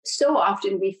So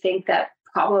often we think that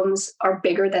problems are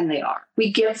bigger than they are.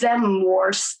 We give them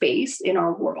more space in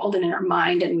our world and in our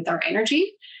mind and with our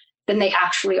energy than they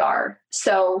actually are.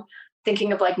 So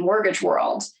thinking of like mortgage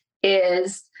world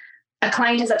is a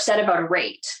client is upset about a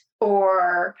rate,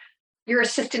 or your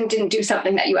assistant didn't do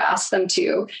something that you asked them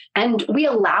to. And we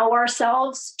allow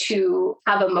ourselves to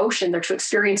have emotion or to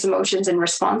experience emotions in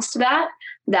response to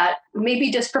that may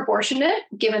be disproportionate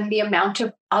given the amount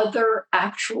of other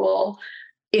actual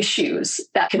issues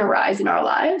that can arise in our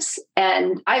lives.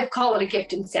 And I call it a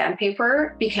gift in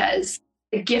sandpaper, because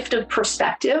the gift of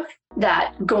perspective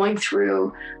that going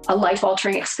through a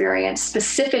life-altering experience,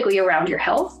 specifically around your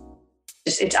health,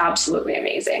 it's absolutely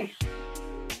amazing.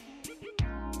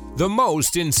 The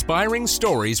most inspiring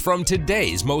stories from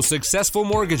today's most successful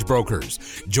mortgage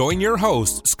brokers. Join your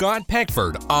host, Scott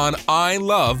Peckford, on I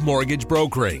Love Mortgage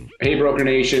Brokering. Hey, Broker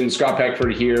Nation. Scott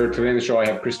Peckford here. Today on the show, I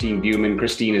have Christine Buemann.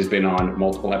 Christine has been on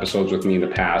multiple episodes with me in the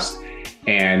past.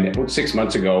 And about 6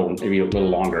 months ago, maybe a little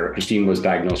longer, Christine was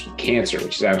diagnosed with cancer,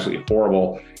 which is absolutely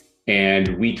horrible.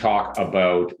 And we talk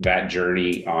about that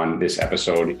journey on this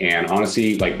episode. And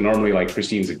honestly, normally,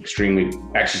 Christine's it's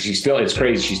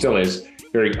crazy. She still is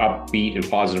very upbeat and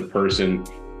positive person.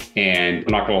 And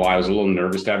I'm not gonna lie, I was a little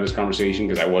nervous to have this conversation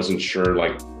because I wasn't sure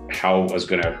how it was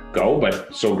gonna go,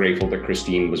 but so grateful that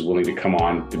Christine was willing to come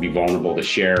on to be vulnerable, to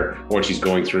share what she's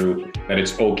going through, that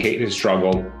it's okay to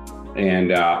struggle.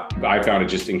 And I found it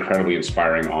just incredibly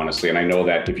inspiring, honestly. And I know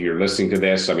that if you're listening to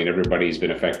this, everybody's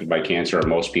been affected by cancer, or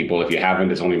most people. If you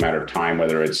haven't, it's only a matter of time,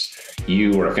 whether it's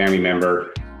you or a family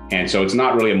member. And so it's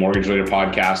not really a mortgage-related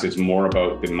podcast. It's more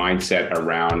about the mindset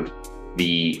around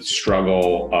the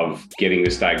struggle of getting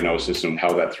this diagnosis and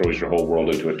how that throws your whole world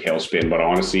into a tailspin. But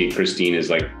honestly, Christine is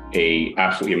a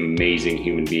absolutely amazing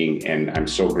human being. And I'm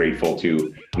so grateful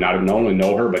to not only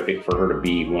know her, but for her to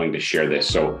be willing to share this.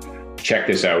 So check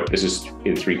this out. This is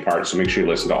in 3 parts, so make sure you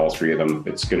listen to all 3 of them.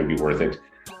 It's going to be worth it.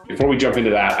 Before we jump into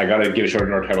that, I got to give a shout out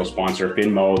to our title sponsor,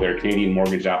 Finmo. They're a Canadian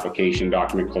mortgage application,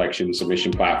 document collection,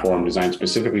 submission platform designed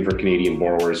specifically for Canadian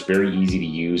borrowers. Very easy to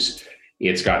use.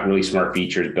 It's got really smart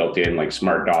features built in, like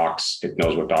smart docs. It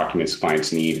knows what documents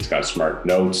clients need. It's got smart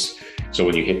notes. So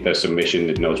when you hit the submission,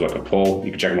 it knows what to pull. You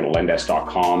can check them out at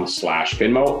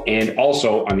lendesk.com/Finmo. And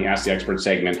also on the Ask the Expert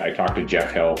segment, I talked to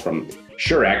Jeff Hill from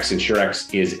Surex. And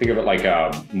Surex is, think of it like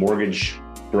a mortgage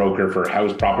broker for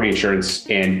house property insurance.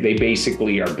 And they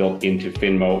basically are built into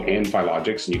Finmo and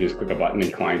Filogix. And you just click a button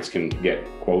and clients can get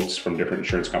quotes from different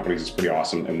insurance companies. It's pretty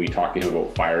awesome. And we talked to him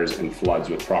about fires and floods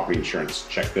with property insurance.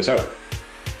 Check this out.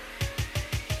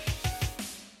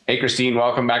 Hey, Christine,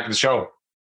 welcome back to the show.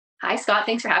 Hi, Scott.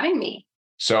 Thanks for having me.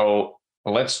 So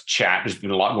let's chat. There's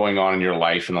been a lot going on in your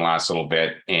life in the last little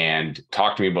bit, and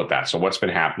talk to me about that. So what's been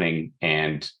happening?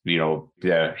 And,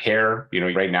 the hair,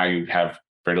 right now you have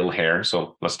very little hair.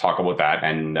 So let's talk about that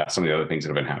and some of the other things that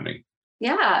have been happening.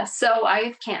 Yeah. So I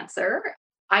have cancer.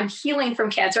 I'm healing from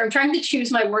cancer. I'm trying to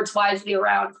choose my words wisely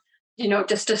around,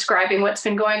 just describing what's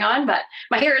been going on, but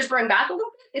my hair is growing back a little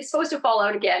bit. It's supposed to fall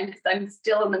out again because I'm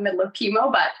still in the middle of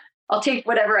chemo, but I'll take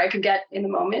whatever I could get in the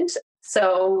moment.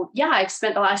 So yeah, I've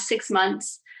spent the last 6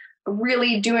 months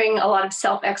really doing a lot of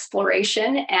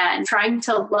self-exploration and trying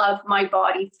to love my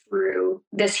body through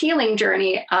this healing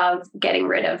journey of getting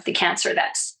rid of the cancer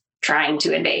that's trying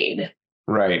to invade.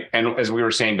 Right. And as we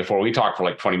were saying before, we talked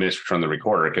for 20 minutes from the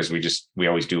recorder because we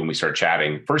always do when we start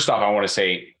chatting. First off, I want to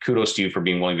say kudos to you for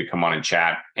being willing to come on and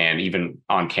chat, and even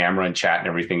on camera and chat and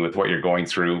everything with what you're going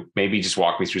through. Maybe just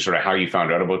walk me through sort of how you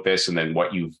found out about this and then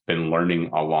what you've been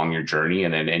learning along your journey,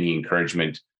 and then any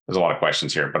encouragement. There's a lot of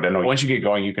questions here, but I know once you get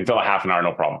going, you can fill a half an hour,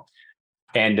 no problem.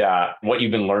 And what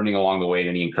you've been learning along the way, and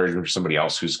any encouragement for somebody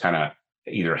else who's kind of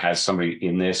either has somebody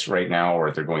in this right now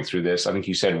or they're going through this. I think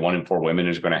you said 1 in 4 women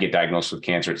is going to get diagnosed with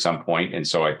cancer at some point. And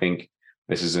so I think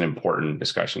this is an important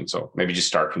discussion. So maybe just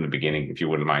start from the beginning, if you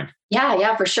wouldn't mind.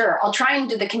 Yeah, for sure. I'll try and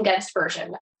do the condensed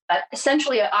version. But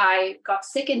essentially, I got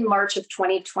sick in March of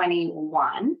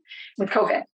 2021 with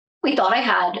COVID. We thought I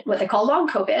had what they call long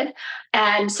COVID.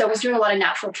 And so I was doing a lot of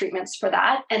natural treatments for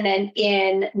that. And then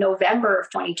in November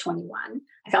of 2021,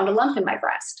 I found a lump in my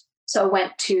breast. So I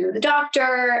went to the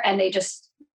doctor and they just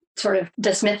sort of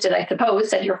dismissed it, I suppose,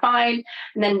 said, you're fine.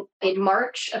 And then in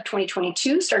March of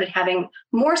 2022, started having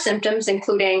more symptoms,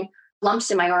 including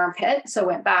lumps in my armpit. So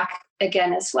went back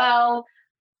again as well.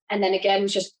 And then again,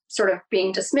 was just sort of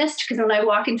being dismissed because when I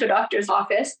walk into a doctor's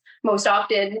office, most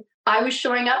often I was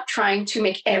showing up trying to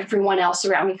make everyone else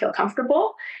around me feel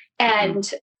comfortable and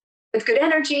with good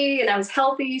energy, and I was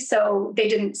healthy. So they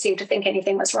didn't seem to think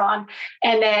anything was wrong.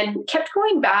 And then kept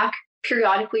going back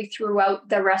periodically throughout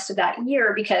the rest of that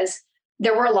year because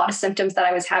there were a lot of symptoms that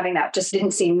I was having that just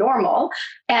didn't seem normal.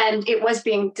 And it was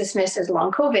being dismissed as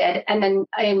long COVID. And then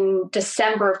in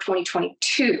December of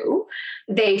 2022,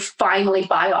 they finally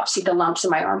biopsied the lumps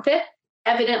in my armpit.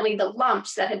 Evidently, the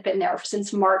lumps that had been there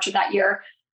since March of that year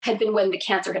had been when the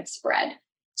cancer had spread.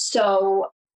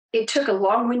 So it took a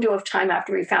long window of time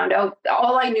after we found out.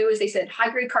 All I knew is they said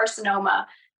high-grade carcinoma,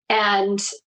 and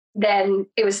then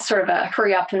it was sort of a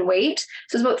hurry up and wait.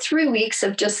 So it was about 3 weeks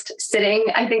of just sitting.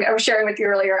 I think I was sharing with you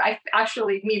earlier,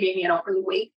 me being, I don't really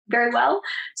wait very well.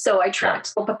 So I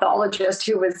tracked a pathologist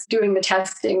who was doing the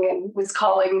testing and was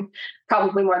calling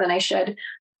probably more than I should.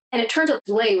 And it turns out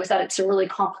the delay was that it's a really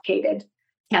complicated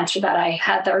cancer that I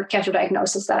had, or cancer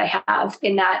diagnosis that I have,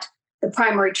 in that the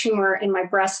primary tumor in my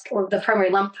breast, or the primary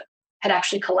lump, had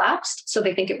actually collapsed. So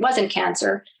they think it wasn't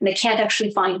cancer, and they can't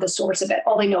actually find the source of it.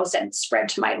 All they know is that it spread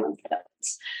to my lymph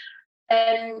nodes.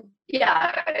 And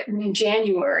in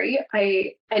January,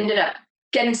 I ended up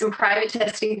getting some private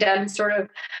testing done, sort of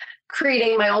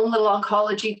creating my own little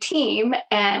oncology team.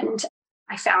 And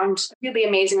I found a really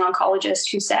amazing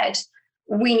oncologist who said,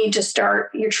 we need to start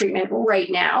your treatment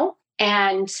right now.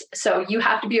 And so you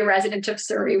have to be a resident of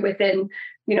Surrey within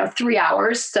 3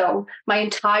 hours. So my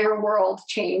entire world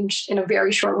changed in a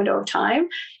very short window of time.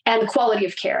 And the quality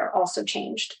of care also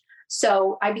changed.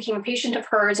 So I became a patient of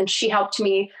hers, and she helped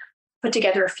me put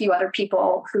together a few other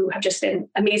people who have just been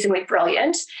amazingly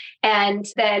brilliant. And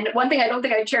then one thing I don't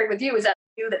think I shared with you is that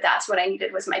I knew that that's what I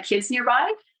needed was my kids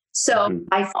nearby. So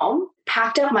I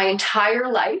packed up my entire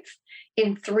life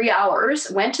in 3 hours,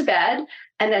 went to bed,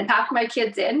 and then packed my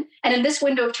kids in. And in this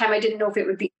window of time, I didn't know if it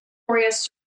would be Victorious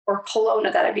or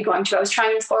Kelowna that I'd be going to. I was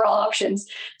trying to explore all options.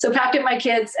 So packed up my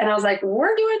kids, and I was like,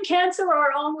 we're doing cancer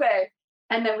our own way.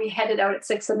 And then we headed out at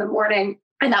 6 a.m.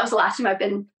 And that was the last time I've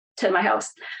been to my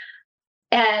house.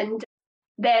 And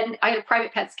then I had a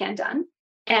private PET scan done.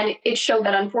 And it showed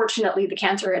that unfortunately the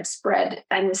cancer had spread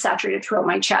and was saturated throughout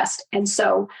my chest. And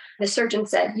so the surgeon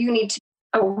said, you need to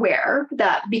be aware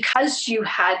that because you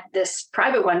had this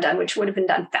private one done, which would have been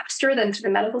done faster than through the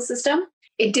medical system,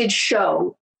 it did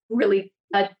show really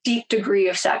a deep degree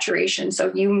of saturation.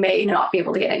 So you may not be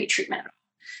able to get any treatment.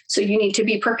 So you need to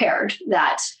be prepared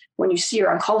that when you see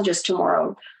your oncologist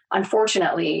tomorrow,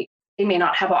 unfortunately, they may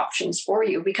not have options for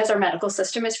you because our medical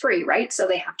system is free, right? So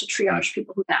they have to triage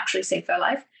people who can actually save their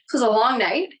life. It was a long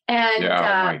night. And oh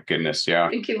my goodness. Yeah.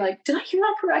 Thinking like, did I hear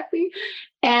that correctly?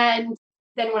 And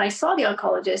then when I saw the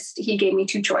oncologist, he gave me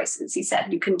 2 choices. He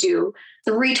said, you can do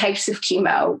 3 types of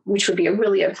chemo, which would be a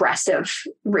really aggressive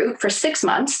route for 6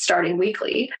 months, starting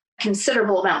weekly,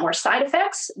 considerable amount more side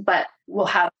effects, but will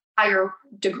have a higher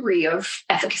degree of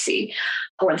efficacy.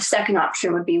 Or the second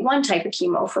option would be 1 type of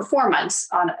chemo for 4 months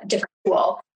on a different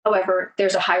tool. However,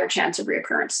 there's a higher chance of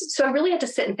reoccurrence. So I really had to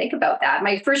sit and think about that.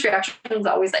 My first reaction was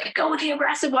always like, go with the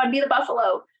aggressive one, be the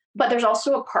buffalo. But there's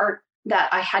also a part that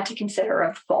I had to consider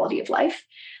of quality of life,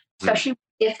 especially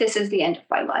if this is the end of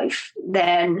my life,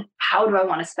 then how do I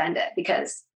want to spend it?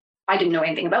 Because I didn't know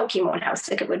anything about chemo and how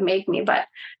sick it would make me, but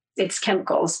it's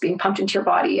chemicals being pumped into your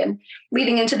body. And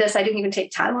leading into this, I didn't even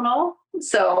take Tylenol.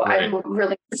 So I'm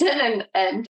really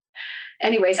and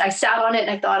anyways, I sat on it and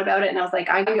I thought about it, and I was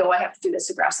like, I know I have to do this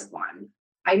aggressive one.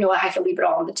 I know I have to leave it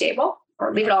all on the table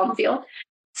or leave it all on the field.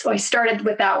 So I started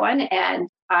with that one, and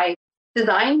I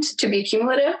designed to be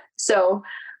cumulative. So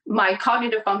my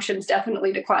cognitive functions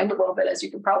definitely declined a little bit, as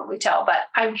you can probably tell, but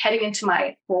I'm heading into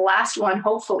my last one,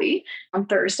 hopefully on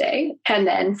Thursday. And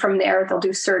then from there, they'll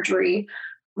do surgery,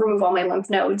 remove all my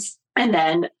lymph nodes. And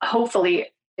then hopefully,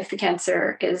 if the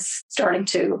cancer is starting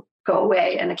to go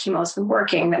away and the chemo's been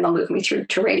working, then they'll move me through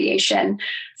to radiation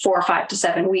for 5 to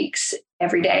 7 weeks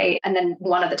every day. And then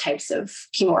one of the types of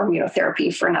chemo or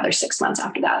immunotherapy for another 6 months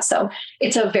after that. So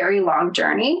it's a very long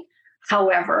journey.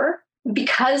 However,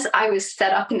 because I was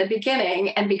set up in the beginning,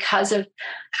 and because of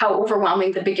how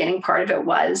overwhelming the beginning part of it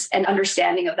was, and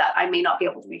understanding of that I may not be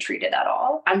able to be treated at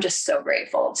all, I'm just so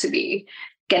grateful to be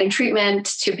getting treatment,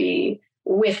 to be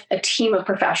with a team of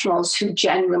professionals who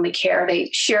genuinely care. They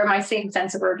share my same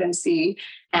sense of urgency.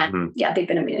 And they've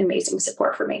been an amazing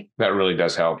support for me. That really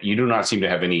does help. You do not seem to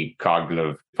have any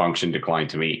cognitive function decline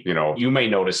to me. You may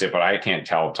notice it, but I can't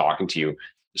tell talking to you.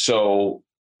 So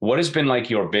what has been like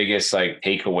your biggest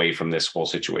takeaway from this whole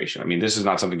situation? I mean, this is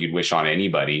not something you'd wish on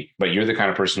anybody, but you're the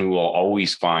kind of person who will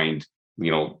always find,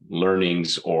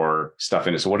 learnings or stuff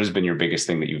in it. So what has been your biggest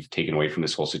thing that you've taken away from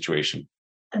this whole situation?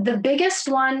 The biggest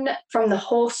one from the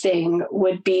whole thing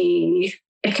would be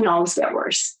it can always get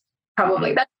worse.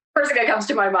 Probably. That's the first thing that comes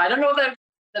to my mind. I don't know if that's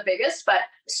the biggest, but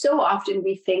so often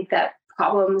we think that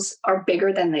problems are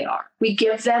bigger than they are. We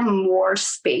give them more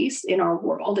space in our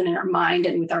world and in our mind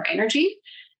and with our energy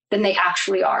than they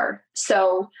actually are.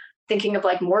 So thinking of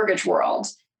like mortgage world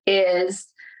is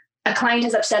a client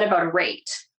is upset about a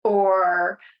rate,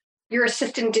 or your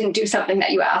assistant didn't do something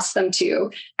that you asked them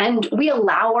to. And we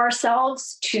allow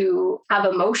ourselves to have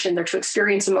emotions or to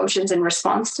experience emotions in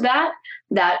response to that,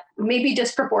 that may be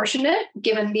disproportionate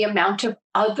given the amount of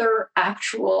other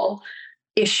actual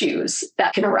issues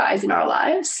that can arise in our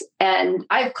lives. And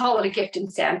I call it a gift in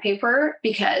sandpaper,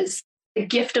 because the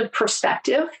gift of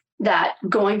perspective that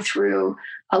going through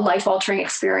a life-altering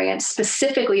experience,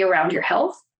 specifically around your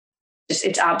health,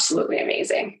 it's absolutely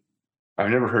amazing. I've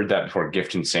never heard that before,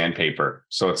 gift and sandpaper.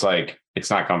 So it's like, it's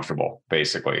not comfortable,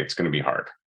 basically. It's going to be hard.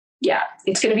 Yeah,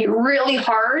 it's going to be really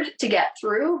hard to get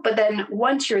through. But then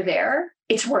once you're there,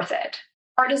 it's worth it.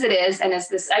 Hard as it is. And as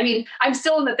this, I mean, I'm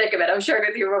still in the thick of it. I was sharing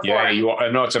with you before. Yeah, you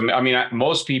are. No,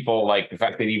 most people, like the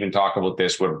fact that even talk about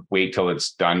this would wait till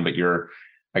it's done. But you're,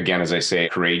 again, as I say,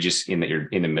 courageous in that you're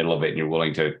in the middle of it and you're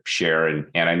willing to share. And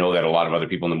I know that a lot of other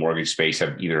people in the mortgage space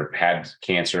have either had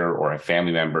cancer or have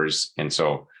family members. And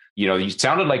so, you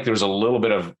sounded like there was a little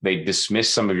bit of, they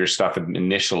dismissed some of your stuff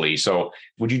initially. So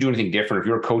would you do anything different if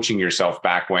you were coaching yourself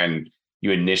back when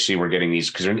you initially were getting these?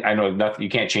 Because I know nothing, you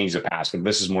can't change the past, but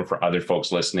this is more for other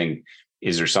folks listening.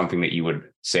 Is there something that you would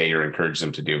say or encourage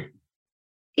them to do?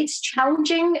 It's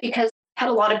challenging because I had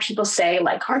a lot of people say,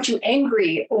 like, aren't you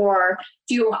angry? Or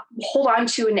do you hold on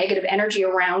to a negative energy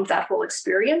around that whole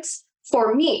experience?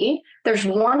 For me, there's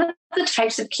one of the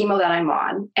types of chemo that I'm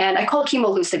on, and I call it chemo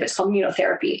elusive, it's called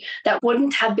immunotherapy, that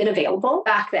wouldn't have been available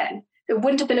back then. It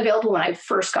wouldn't have been available when I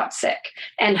first got sick.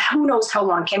 And who knows how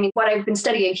long. I mean, what I've been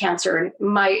studying cancer, and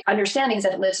my understanding is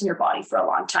that it lives in your body for a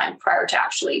long time prior to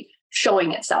actually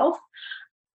showing itself.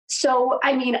 So,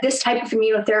 I mean, this type of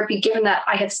immunotherapy, given that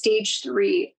I have stage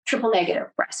 3 triple negative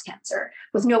breast cancer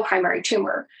with no primary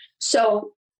tumor.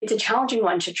 So it's a challenging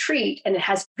one to treat, and it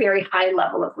has very high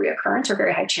level of reoccurrence or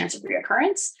very high chance of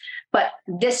reoccurrence. But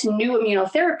this new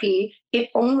immunotherapy, it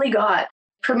only got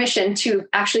permission to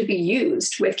actually be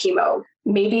used with chemo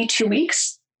maybe 2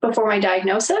 weeks before my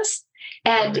diagnosis.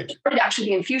 And it started actually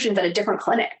the infusions at a different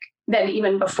clinic than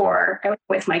even before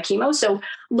with my chemo. So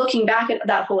looking back at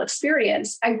that whole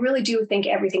experience, I really do think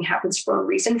everything happens for a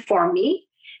reason. For me,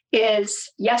 is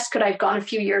yes, could I have gone a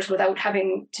few years without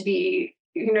having to be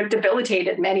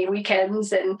debilitated many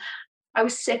weekends? And I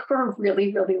was sick for a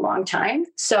really, really long time.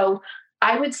 So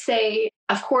I would say,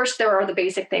 of course, there are the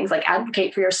basic things like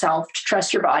advocate for yourself, to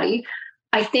trust your body.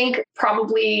 I think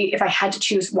probably if I had to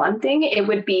choose one thing, it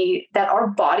would be that our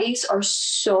bodies are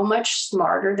so much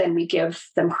smarter than we give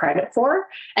them credit for,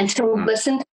 and to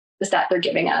listen to that they're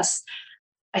giving us.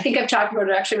 I think I've talked about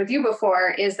it actually with you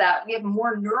before, is that we have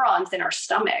more neurons in our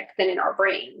stomach than in our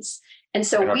brains. And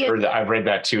so I've read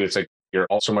that too. It's like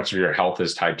so much of your health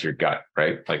is tied to your gut,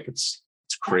 right? Like it's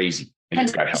crazy. And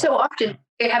so often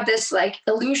we have this like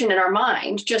illusion in our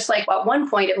mind, just like at one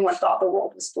point everyone thought the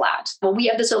world was flat. Well, we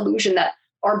have this illusion that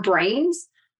our brains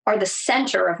are the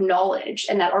center of knowledge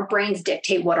and that our brains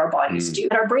dictate what our bodies do.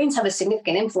 And our brains have a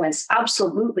significant influence,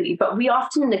 absolutely, but we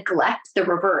often neglect the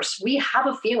reverse. We have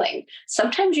a feeling.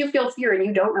 Sometimes you feel fear and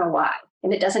you don't know why,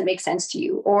 and it doesn't make sense to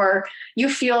you, or you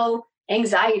feel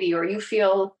anxiety or you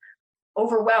feel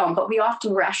overwhelmed, but we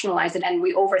often rationalize it and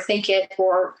we overthink it,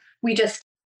 or we just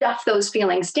stuff those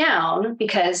feelings down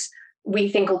because we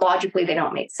think logically they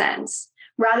don't make sense,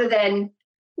 rather than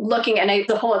looking, and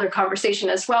the whole other conversation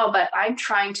as well, but I'm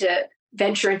trying to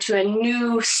venture into a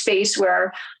new space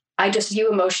where I just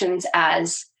view emotions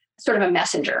as sort of a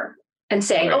messenger and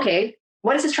say, okay,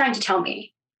 what is this trying to tell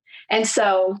me? And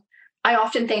so I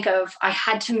often think of, I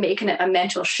had to make a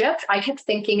mental shift. I kept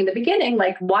thinking in the beginning,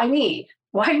 like, why me?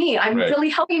 Why me? I'm really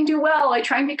helping do well. I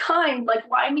try and be kind. Like,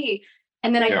 why me?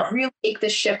 And then I really take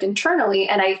this shift internally.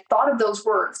 And I thought of those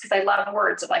words because I love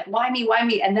words of like, why me? Why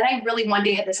me? And then I really one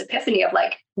day had this epiphany of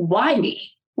like, why me?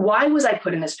 Why was I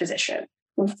put in this position?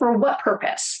 For what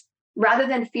purpose? Rather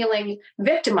than feeling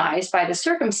victimized by the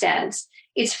circumstance,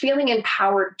 it's feeling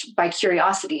empowered by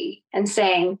curiosity and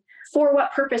saying, for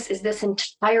what purpose is this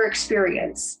entire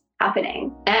experience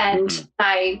happening? And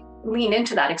I lean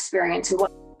into that experience and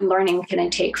what learning can I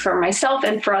take for myself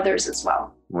and for others as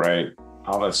well. Right.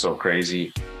 Oh, that's so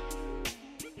crazy.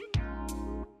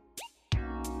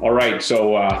 All right.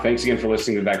 So thanks again for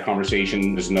listening to that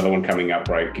conversation. There's another one coming up,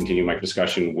 right? Continue my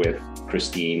discussion with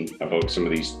Christine about some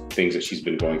of these things that she's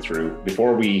been going through.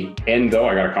 Before we end, though,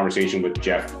 I got a conversation with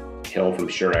Jeff Hill from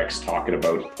Surex talking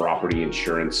about property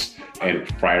insurance and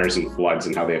fires and floods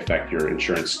and how they affect your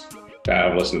insurance.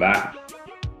 Listen to that.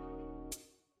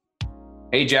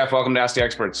 Hey, Jeff, welcome to Ask the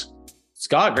Experts.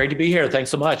 Scott, great to be here. Thanks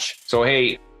so much. So,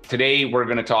 hey, today we're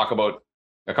going to talk about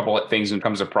a couple of things when it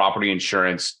comes to property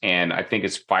insurance, and I think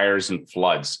it's fires and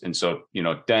floods. And so,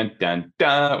 dun, dun,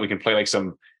 dun, we can play like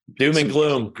some doom and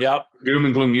gloom. Yep. Doom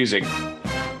and gloom music.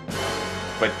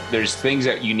 But there's things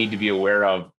that you need to be aware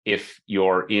of if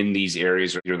you're in these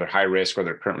areas, or they're high risk or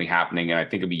they're currently happening. And I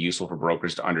think it'd be useful for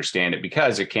brokers to understand it,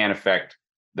 because it can affect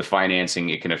the financing.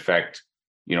 It can affect,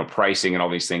 pricing and all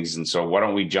these things. And so why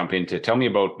don't we jump into, tell me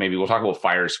about, maybe we'll talk about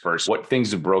fires first. What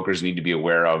things do brokers need to be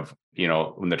aware of,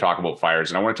 when they talk about fires?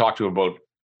 And I want to talk to you about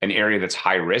an area that's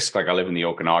high risk. Like I live in the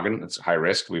Okanagan, it's high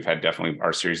risk. We've had definitely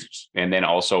our series. And then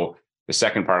also the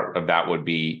second part of that would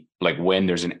be like when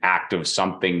there's an active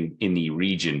something in the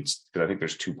regions, because I think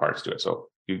there's two parts to it. So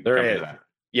there is.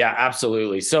 Yeah,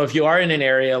 absolutely. So if you are in an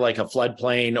area like a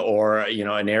floodplain, or,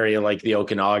 an area like the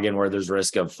Okanagan where there's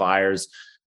risk of fires,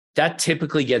 that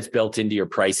typically gets built into your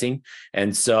pricing.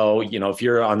 And so, if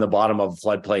you're on the bottom of a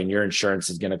floodplain, your insurance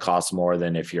is going to cost more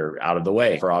than if you're out of the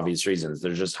way, for obvious reasons.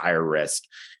 There's just higher risk.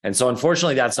 And so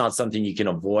unfortunately, that's not something you can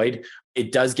avoid.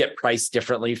 It does get priced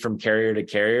differently from carrier to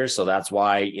carrier. So that's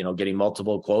why, getting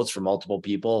multiple quotes from multiple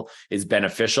people is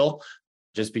beneficial.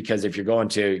 Just because if you're going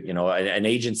to, an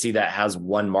agency that has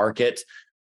one market,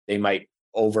 they might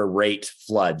overrate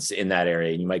floods in that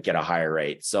area and you might get a higher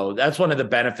rate. So that's one of the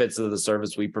benefits of the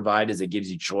service we provide, is it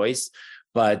gives you choice,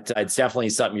 but it's definitely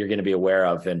something you're going to be aware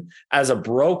of. And as a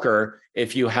broker,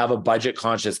 if you have a budget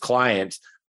conscious client,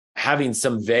 having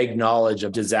some vague knowledge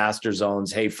of disaster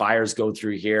zones, hey, fires go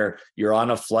through here, you're on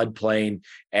a floodplain,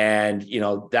 and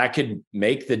that could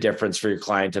make the difference for your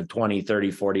client of $20, $30,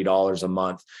 $40 a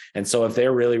month. And so if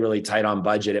they're really, really tight on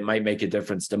budget, it might make a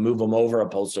difference to move them over a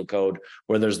postal code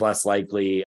where there's less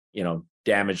likely,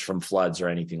 damage from floods or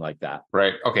anything like that.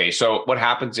 Right. Okay. So what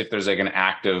happens if there's like an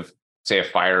active, say, a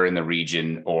fire in the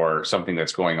region or something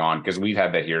that's going on? Because we've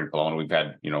had that here in Kelowna. We've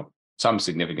had, some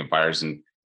significant fires, and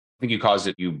I think you caused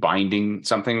it, you binding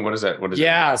something. What is that? What is it?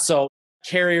 Yeah. So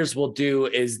carriers will do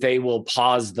is they will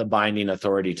pause the binding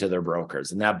authority to their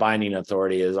brokers. And that binding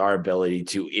authority is our ability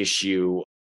to issue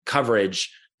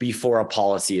coverage before a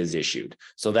policy is issued.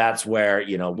 So that's where,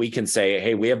 we can say,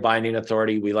 hey, we have binding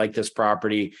authority. We like this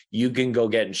property. You can go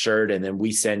get insured. And then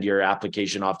we send your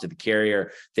application off to the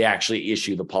carrier. They actually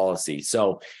issue the policy.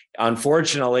 So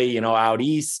unfortunately, out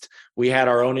east, we had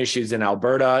our own issues in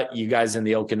Alberta. You guys in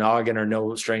the Okanagan are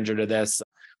no stranger to this.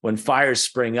 When fires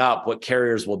spring up, what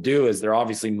carriers will do is they're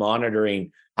obviously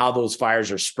monitoring how those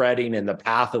fires are spreading and the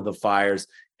path of the fires.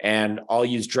 And I'll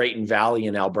use Drayton Valley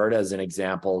in Alberta as an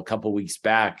example. A couple of weeks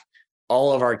back,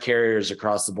 all of our carriers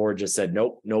across the board just said,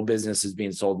 nope, no business is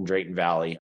being sold in Drayton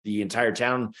Valley. The entire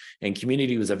town and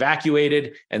community was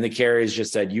evacuated, and the carriers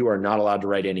just said, you are not allowed to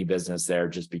write any business there,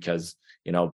 just because,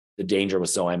 the danger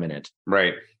was so imminent.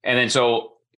 Right. And then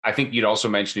so I think you'd also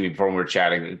mentioned to me before when we were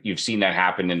chatting, you've seen that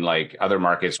happen in like other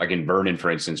markets, like in Vernon,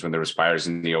 for instance, when there was fires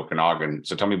in the Okanagan.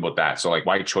 So tell me about that. So like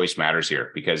why choice matters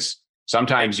here, because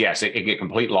sometimes, yes, it get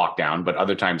complete lockdown, but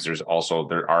other times there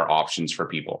are options for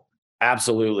people.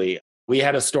 Absolutely. We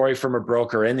had a story from a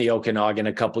broker in the Okanagan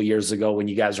a couple of years ago when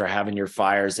you guys were having your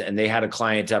fires, and they had a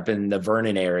client up in the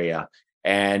Vernon area,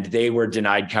 and they were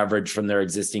denied coverage from their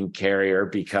existing carrier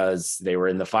because they were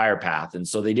in the fire path. And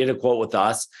so they did a quote with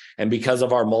us. And because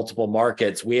of our multiple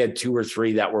markets, we had 2 or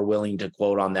 3 that were willing to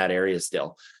quote on that area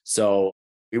still. So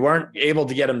we weren't able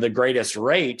to get them the greatest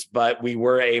rate, but we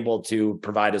were able to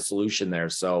provide a solution there.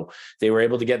 So they were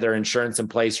able to get their insurance in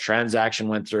place. Transaction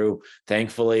went through.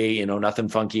 Thankfully, nothing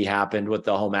funky happened with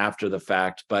the home after the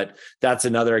fact. But that's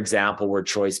another example where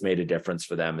choice made a difference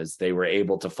for them, is they were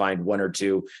able to find 1 or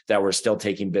 2 that were still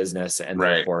taking business and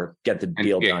therefore get the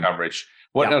deal done. Coverage.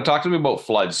 Now talk to me about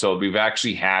floods. So we've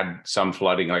actually had some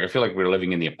flooding. Like I feel like we're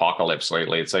living in the apocalypse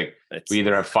lately. It's like we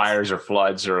either have fires or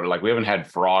floods, or like we haven't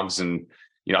had frogs and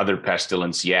other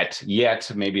pestilence yet.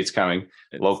 Maybe it's coming,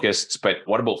 locusts. But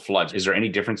what about floods? Is there any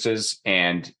differences?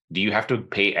 And do you have to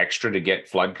pay extra to get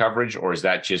flood coverage, or is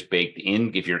that just baked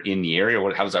in if you're in the area?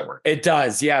 How does that work? It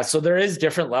does. Yeah. So there is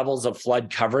different levels of flood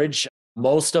coverage.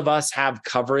 Most of us have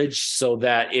coverage so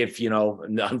that if,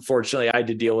 unfortunately, I had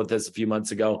to deal with this a few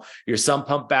months ago, your sump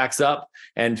pump backs up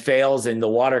and fails and the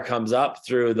water comes up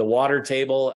through the water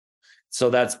table. So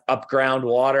that's up ground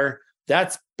water.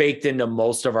 That's baked into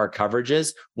most of our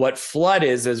coverages. What flood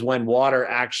is when water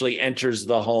actually enters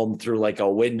the home through like a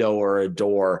window or a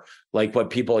door, like what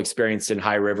people experienced in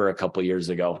High River a couple of years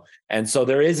ago. And so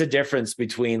there is a difference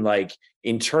between like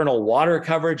internal water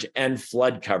coverage and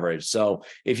flood coverage. So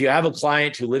if you have a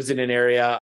client who lives in an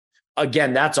area,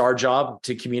 again, that's our job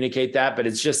to communicate that, but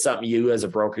it's just something you as a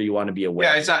broker, you want to be aware.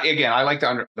 Yeah, it's not, again, I like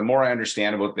to, the more I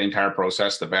understand about the entire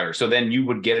process, the better. So then you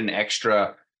would get an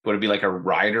extra Would it be like a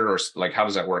rider or like, how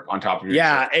does that work on top of your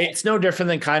Yeah, insurance? it's no different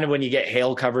than kind of when you get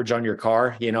hail coverage on your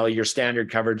car. Your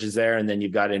standard coverage is there, and then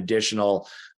you've got additional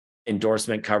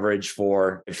endorsement coverage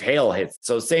for if hail hits.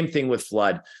 So same thing with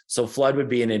flood. So flood would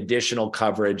be an additional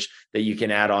coverage that you can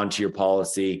add on to your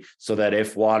policy so that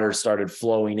if water started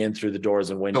flowing in through the doors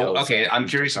and windows. So, okay, I'm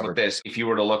curious about this. If you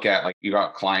were to look at, like, you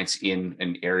got clients in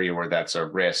an area where that's a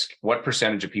risk, what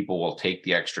percentage of people will take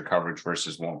the extra coverage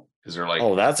versus won't? Because they're like,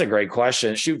 oh, that's a great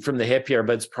question. Shoot from the hip here,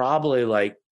 but it's probably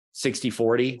like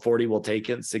 60-40. 40 will take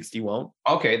it, 60 won't.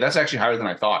 okay, that's actually higher than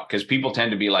I thought, because people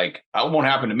tend to be like, that won't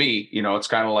happen to me. It's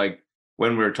kind of like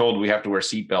when we were told we have to wear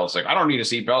seatbelts, like, I don't need a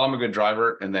seatbelt, I'm a good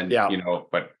driver. And then, Yeah.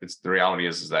 but it's the reality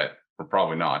is that we're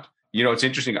probably not. It's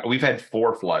interesting. We've had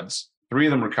 4 floods. 3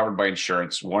 of them were covered by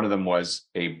insurance. One of them was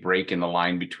a break in the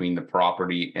line between the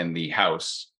property and the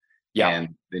house. Yeah.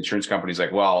 And the insurance company's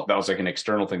like, well, that was like an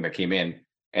external thing that came in.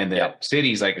 And the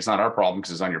city's like, it's not our problem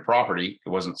because it's on your property. It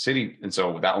wasn't city. And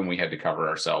so that one we had to cover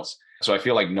ourselves. So I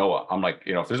feel like Noah, I'm like,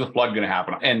 if there's a flood going to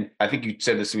happen, and I think you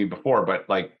said this to me before, but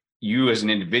like, you as an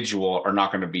individual are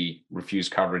not going to be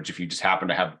refused coverage if you just happen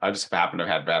to have, I just happen to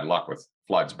have had bad luck with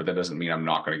floods, but that doesn't mean I'm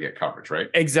not going to get coverage, right?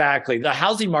 Exactly. The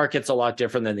housing market's a lot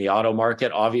different than the auto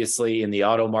market. Obviously, in the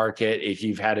auto market, if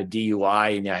you've had a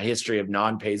DUI and a history of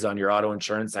non-pays on your auto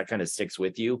insurance, that kind of sticks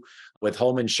with you. With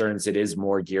home insurance, it is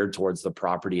more geared towards the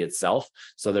property itself.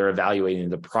 So they're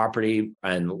evaluating the property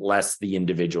and less the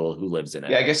individual who lives in it.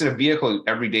 Yeah, I guess in a vehicle,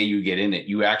 every day you get in it,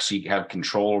 you actually have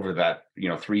control over that,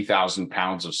 3,000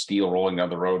 pounds of steel rolling down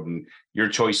the road, and your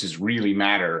choices really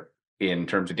matter in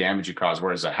terms of damage you cause.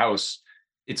 Whereas a house,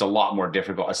 it's a lot more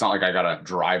difficult. It's not like I got to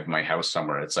drive my house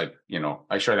somewhere. It's like, I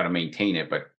got to maintain it,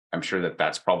 but I'm sure that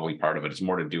that's probably part of it. It's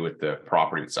more to do with the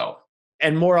property itself.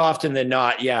 And more often than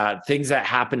not, things that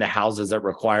happen to houses that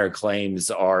require claims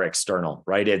are external,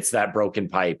 right? It's that broken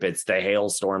pipe. It's the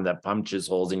hailstorm that punches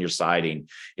holes in your siding.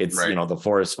 It's, right. The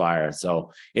forest fire.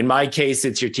 So in my case,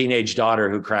 it's your teenage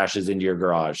daughter who crashes into your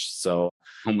garage. So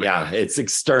it's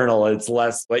external. It's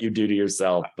less what you do to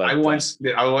yourself. But I was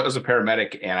a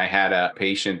paramedic, and I had a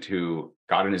patient who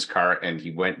got in his car, and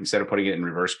he went, instead of putting it in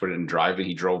reverse, put it in drive, and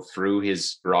he drove through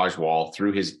his garage wall,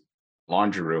 through his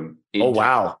laundry room.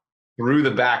 Through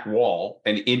the back wall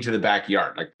and into the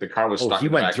backyard. Like, the car was stuck. He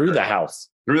went through the house.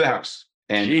 Through the house.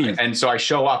 And so I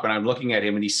show up and I'm looking at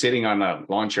him, and he's sitting on a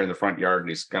lawn chair in the front yard, and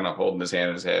he's kind of holding his hand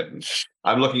in his head. And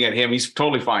I'm looking at him. He's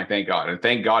totally fine, thank God. And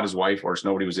thank God his wife, or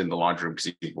nobody was in the laundry room,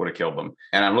 because he would have killed them.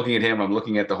 And I'm looking at him. I'm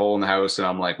looking at the hole in the house, and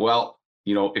I'm like, well,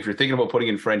 if you're thinking about putting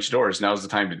in French doors, now's the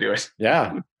time to do it.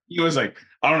 Yeah. He was like,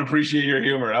 I don't appreciate your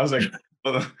humor. I was like,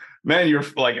 man, you're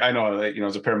like, I know that,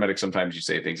 as a paramedic, sometimes you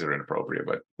say things that are inappropriate,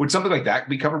 but would something like that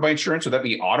be covered by insurance? Would that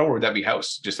be auto, or would that be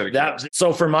house?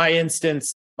 So for my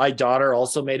instance, my daughter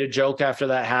also made a joke after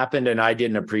that happened, and I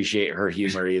didn't appreciate her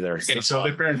humor either. Okay, so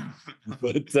fair enough.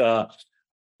 But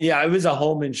it was a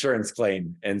home insurance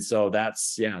claim. And so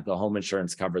that's, the home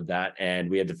insurance covered that, and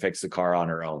we had to fix the car on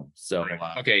our own. So,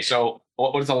 okay. So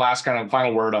what is the last kind of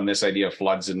final word on this idea of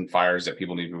floods and fires that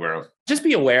people need to be aware of? Just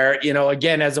be aware,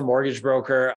 again, as a mortgage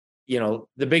broker,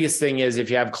 the biggest thing is, if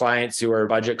you have clients who are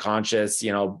budget conscious,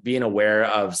 being aware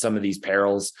of some of these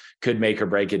perils could make or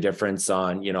break a difference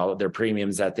on, their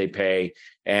premiums that they pay.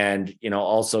 And,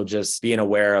 also just being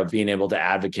aware of being able to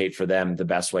advocate for them the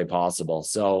best way possible.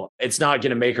 So it's not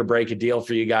going to make or break a deal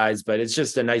for you guys, but it's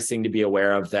just a nice thing to be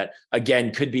aware of that,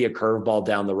 again, could be a curveball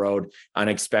down the road,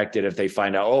 unexpected, if they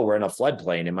find out, oh, we're in a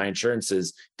floodplain and my insurance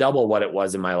is double what it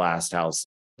was in my last house.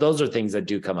 Those are things that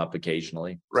do come up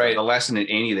occasionally. Right. The lesson in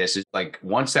any of this is, like,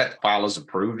 once that file is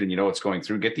approved and it's going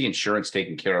through, get the insurance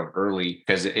taken care of early,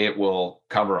 because it will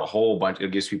cover a whole bunch.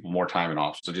 It gives people more time and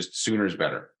off. So just sooner is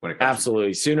better when it comes.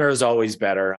 Absolutely. Sooner is always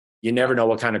better. You never know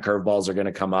what kind of curveballs are going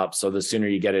to come up. So the sooner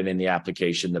you get it in the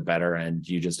application, the better. And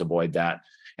you just avoid that.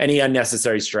 Any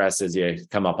unnecessary stress as you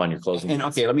come up on your closing. And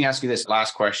okay, let me ask you this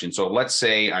last question. So let's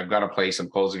say I've got a place, I'm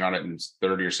closing on it in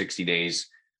 30 or 60 days.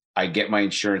 I get my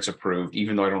insurance approved,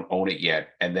 even though I don't own it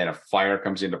yet, and then a fire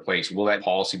comes into place. Will that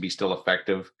policy be still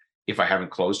effective if I haven't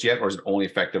closed yet, or is it only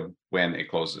effective when it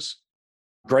closes?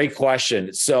 Great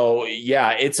question. So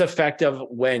it's effective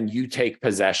when you take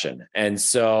possession. And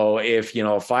so if,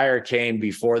 a fire came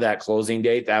before that closing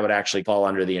date, that would actually fall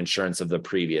under the insurance of the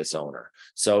previous owner.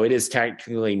 So it is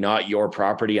technically not your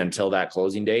property until that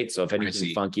closing date. So if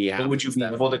anything funky happens. Would you be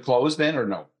able to close then, or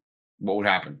no? What would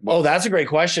happen? Oh, that's a great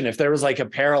question. If there was like a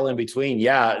peril in between,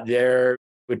 there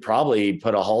would probably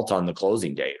put a halt on the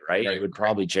closing date, right? It would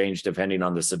probably change depending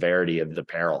on the severity of the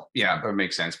peril. Yeah, that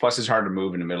makes sense. Plus, it's hard to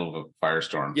move in the middle of a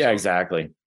firestorm. Yeah, exactly.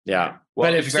 Yeah.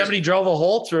 Well, but if somebody drove a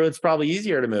hole through, it's probably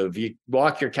easier to move. You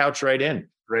walk your couch right in.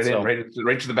 Right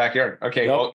to the backyard. Okay. Yep.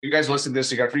 Well, you guys listen to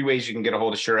this. You got 3 ways you can get a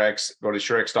hold of Surex. Go to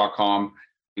surex.com.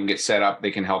 You can get set up.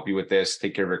 They can help you with this.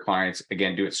 Take care of your clients.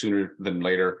 Again, do it sooner than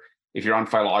later. If you're on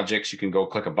Filogix, you can go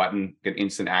click a button, get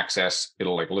instant access.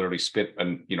 It'll like literally spit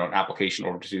an application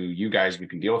over to you guys. You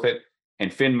can deal with it. And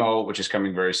Finmo, which is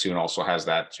coming very soon, also has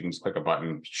that. So you can just click a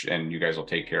button and you guys will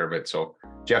take care of it. So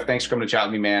Jeff, thanks for coming to chat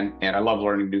with me, man. And I love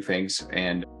learning new things.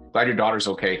 And glad your daughter's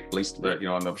okay, at least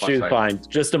on the she's side. Fine,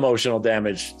 just emotional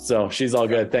damage, so she's all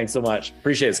good. Thanks so much,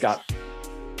 appreciate it, Scott.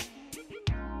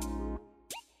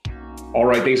 All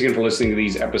right, thanks again for listening to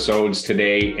these episodes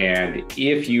today. And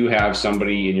if you have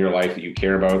somebody in your life that you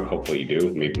care about, hopefully you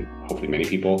do, maybe hopefully many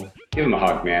people, give them a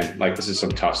hug, man. Like, this is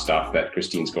some tough stuff that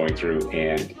Christine's going through,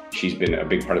 and she's been a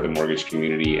big part of the mortgage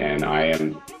community, and I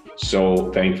am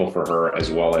so thankful for her,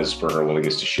 as well as for her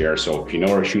willingness to share. So if you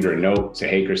know her, shoot her a note, say,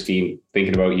 hey, Christine,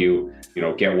 thinking about you,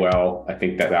 get well. I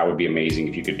think that would be amazing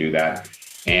if you could do that.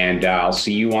 And I'll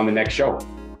see you on the next show.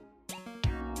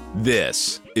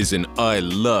 This is an I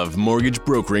Love Mortgage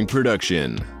Brokering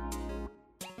production.